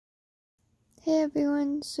Hey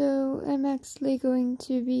everyone, so I'm actually going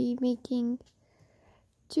to be making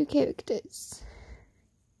two characters.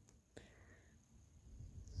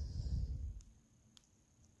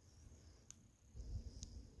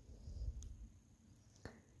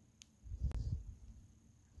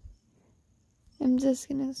 I'm just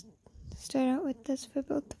gonna start out with this for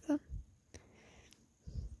both of them.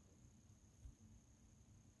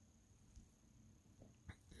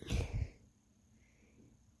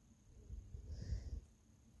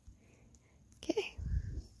 Okay.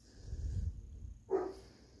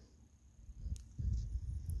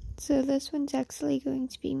 So this one's actually going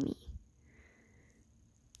to be me.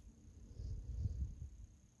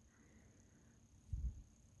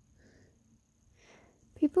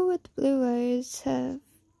 People with blue eyes have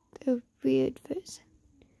a weird version.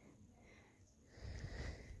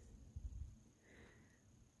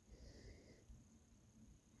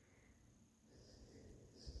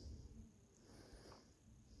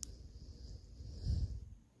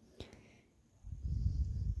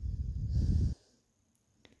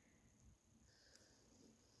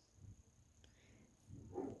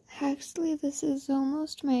 Actually, this is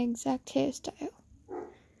almost my exact hairstyle.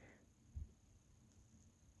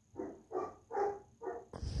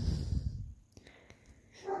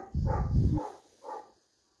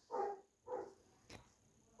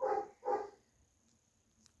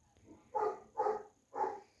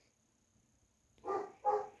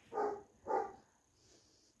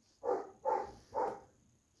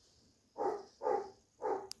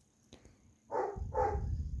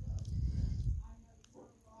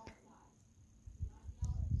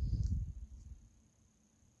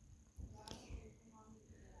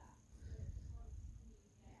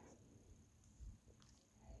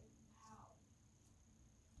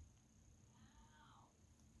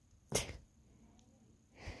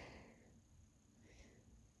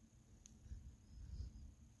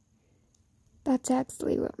 That's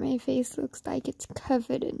actually what my face looks like. It's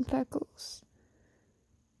covered in freckles.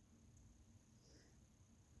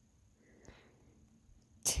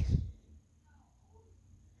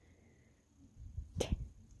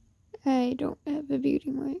 I don't have a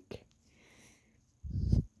beauty mark.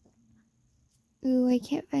 Ooh, I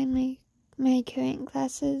can't find my current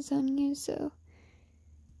glasses on you, so...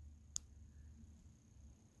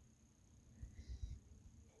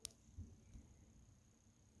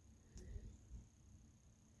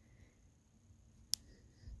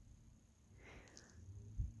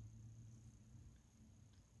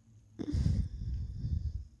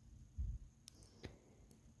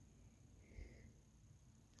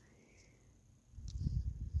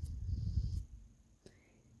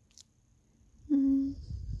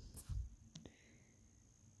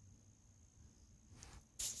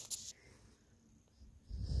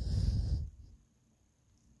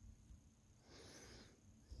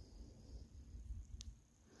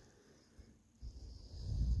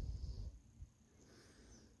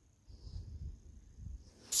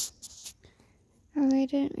 Oh, I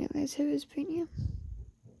didn't realize it was premium.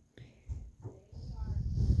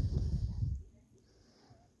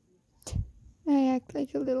 I act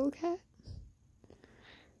like a little cat.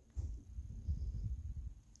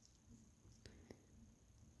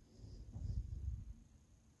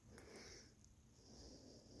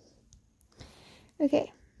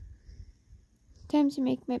 Okay. Time to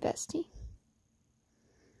make my bestie.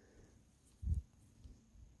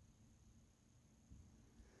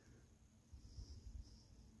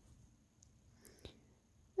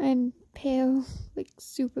 I'm pale, like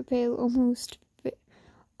super pale, almost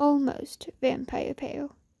vampire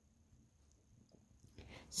pale.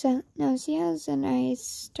 So now she has a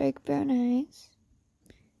nice dark brown eyes.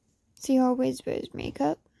 She always wears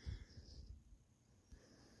makeup.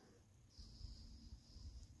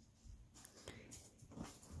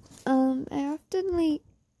 I often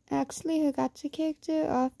actually her gacha character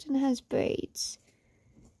often has braids.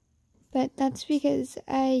 But that's because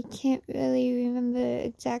I can't really remember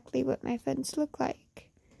exactly what my friends look like.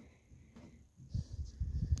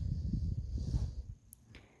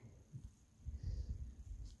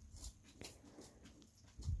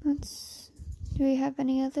 Do we have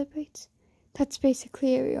any other braids? That's basically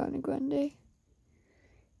Ariana Grande.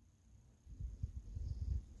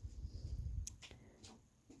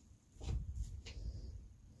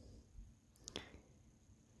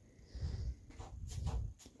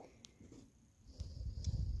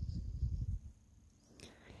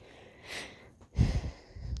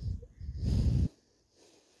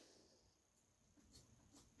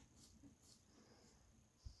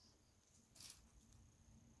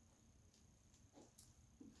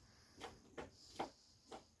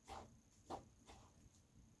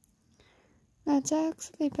 That's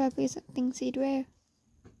actually probably something she'd wear.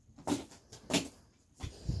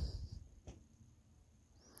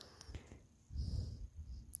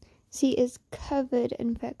 She is covered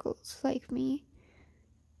in freckles like me,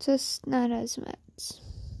 just not as much.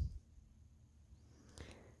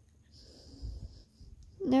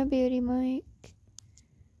 No beauty mark.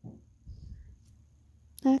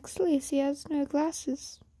 Actually, she has no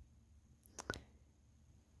glasses.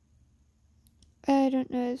 I don't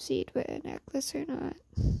know if she'd wear a necklace or not.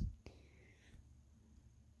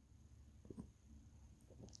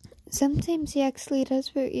 Sometimes she actually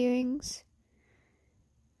does wear earrings.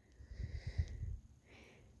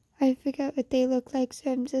 I forgot what they look like,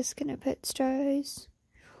 so I'm just gonna put stars.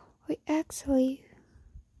 Wait, actually,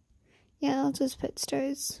 yeah, I'll just put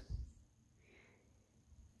stars.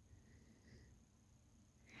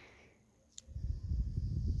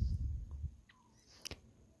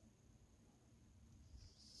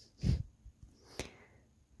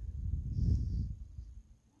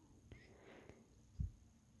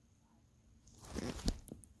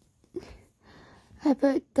 I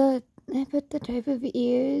put the type of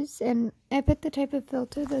ears, and I put the type of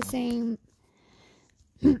filter the same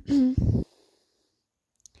the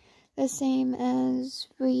same as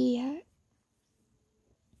we had.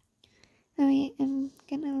 I'm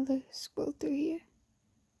gonna scroll through here.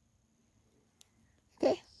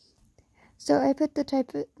 Okay. So I put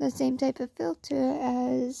the same type of filter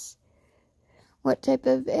as what type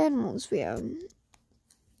of animals we own.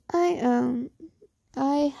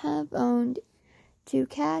 I have owned 2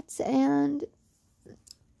 cats, and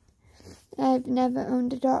I've never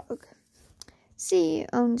owned a dog. She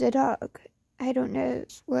owns a dog. I don't know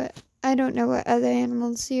what other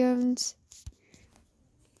animals she owns.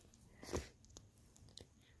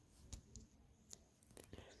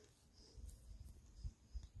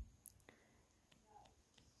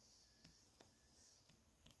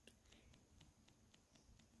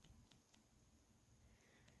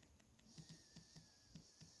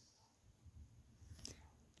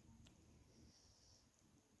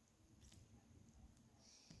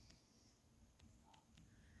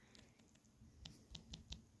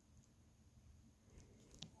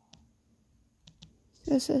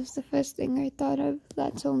 This is the first thing I thought of.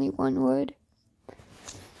 That's only one word.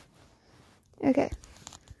 Okay.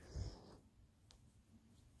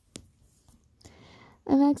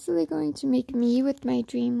 I'm actually going to make me with my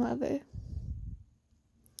dream lover.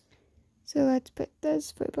 So let's put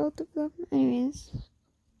this for both of them. Anyways.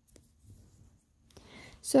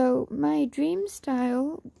 So my dream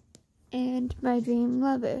style and my dream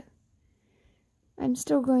lover. I'm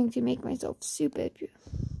still going to make myself super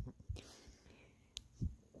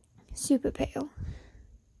pale.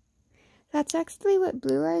 That's actually what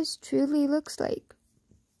blue eyes truly looks like.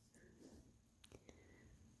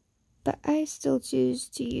 But I still choose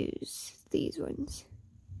to use these ones.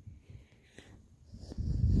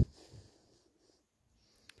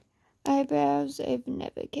 Eyebrows I've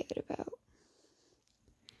never cared about.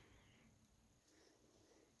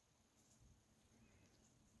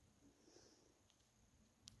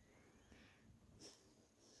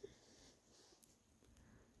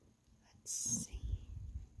 Let's see.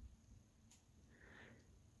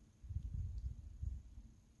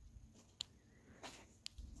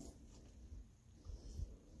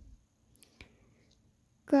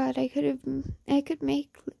 God, I could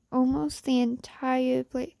make almost the entire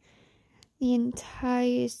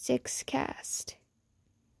 6 cast.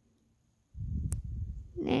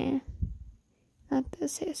 Nah, not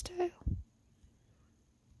this hairstyle.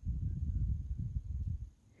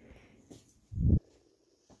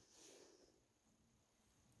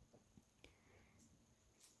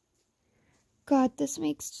 God, this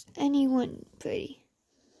makes anyone pretty.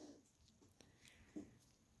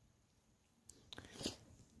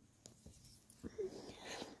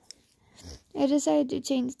 I decided to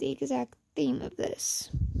change the exact theme of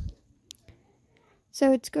this.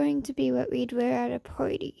 So it's going to be what we'd wear at a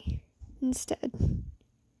party instead.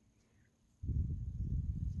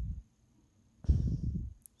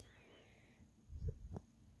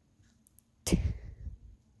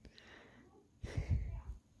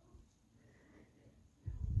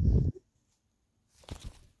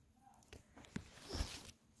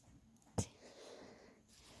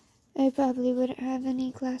 I probably wouldn't have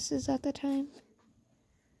any glasses at the time.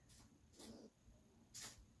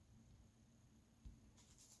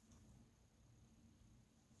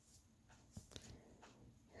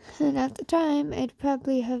 And at the time, I'd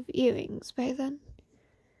probably have earrings by then.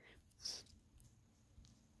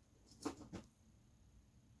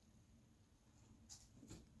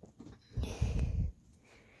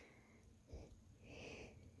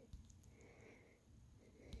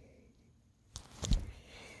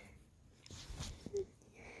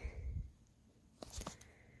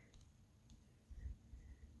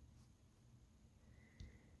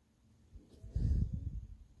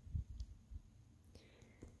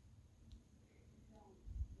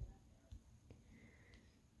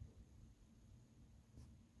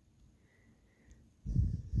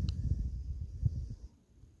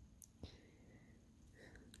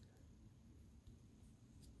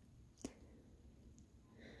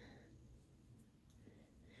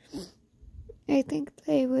 I think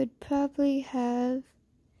they would probably have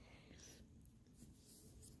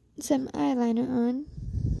some eyeliner on.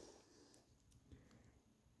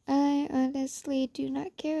 I honestly do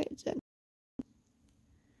not care. It's done.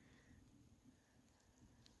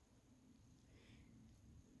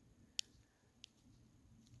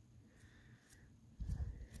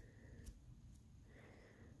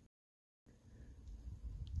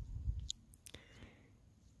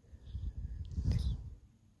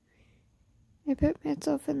 I put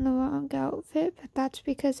myself in the wrong outfit, but that's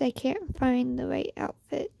because I can't find the right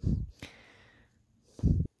outfit.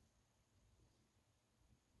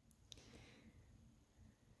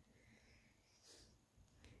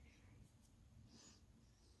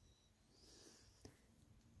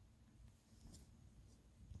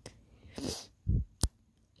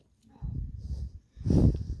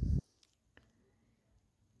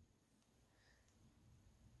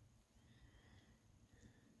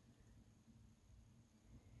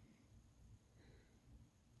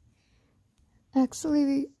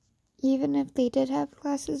 Actually, even if they did have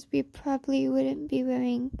glasses, we probably wouldn't be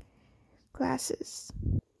wearing glasses.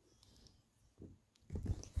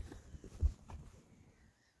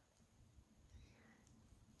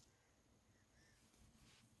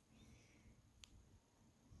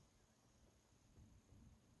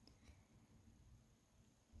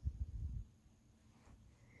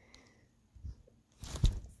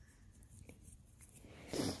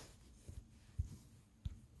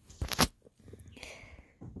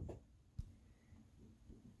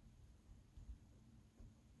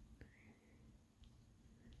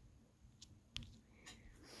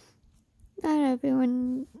 Not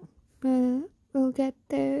everyone will get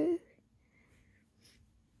their...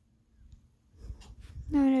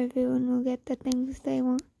 Not everyone will get the things they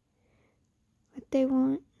want, what they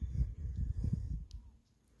want.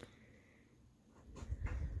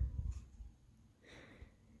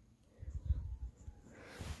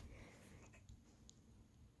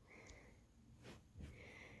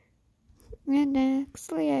 And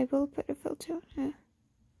actually, I will put a filter on her.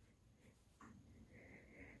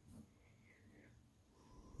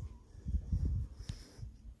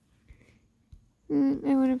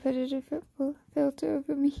 I want to put a different filter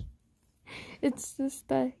over me. It's just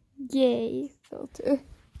the yay filter.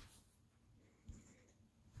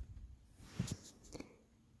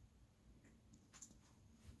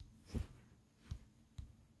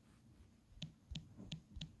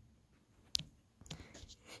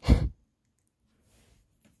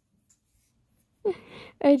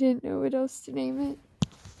 I didn't know what else to name it.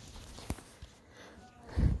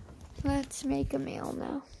 Let's make a male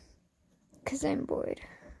now, because I'm bored.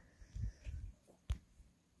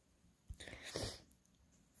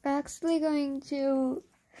 We're actually going to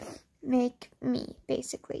make me,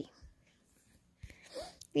 basically.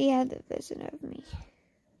 The other version of me.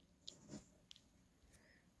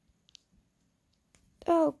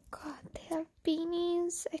 Oh god, they have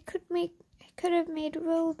beanies. I could have made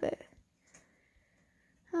Wilbur.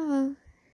 Oh,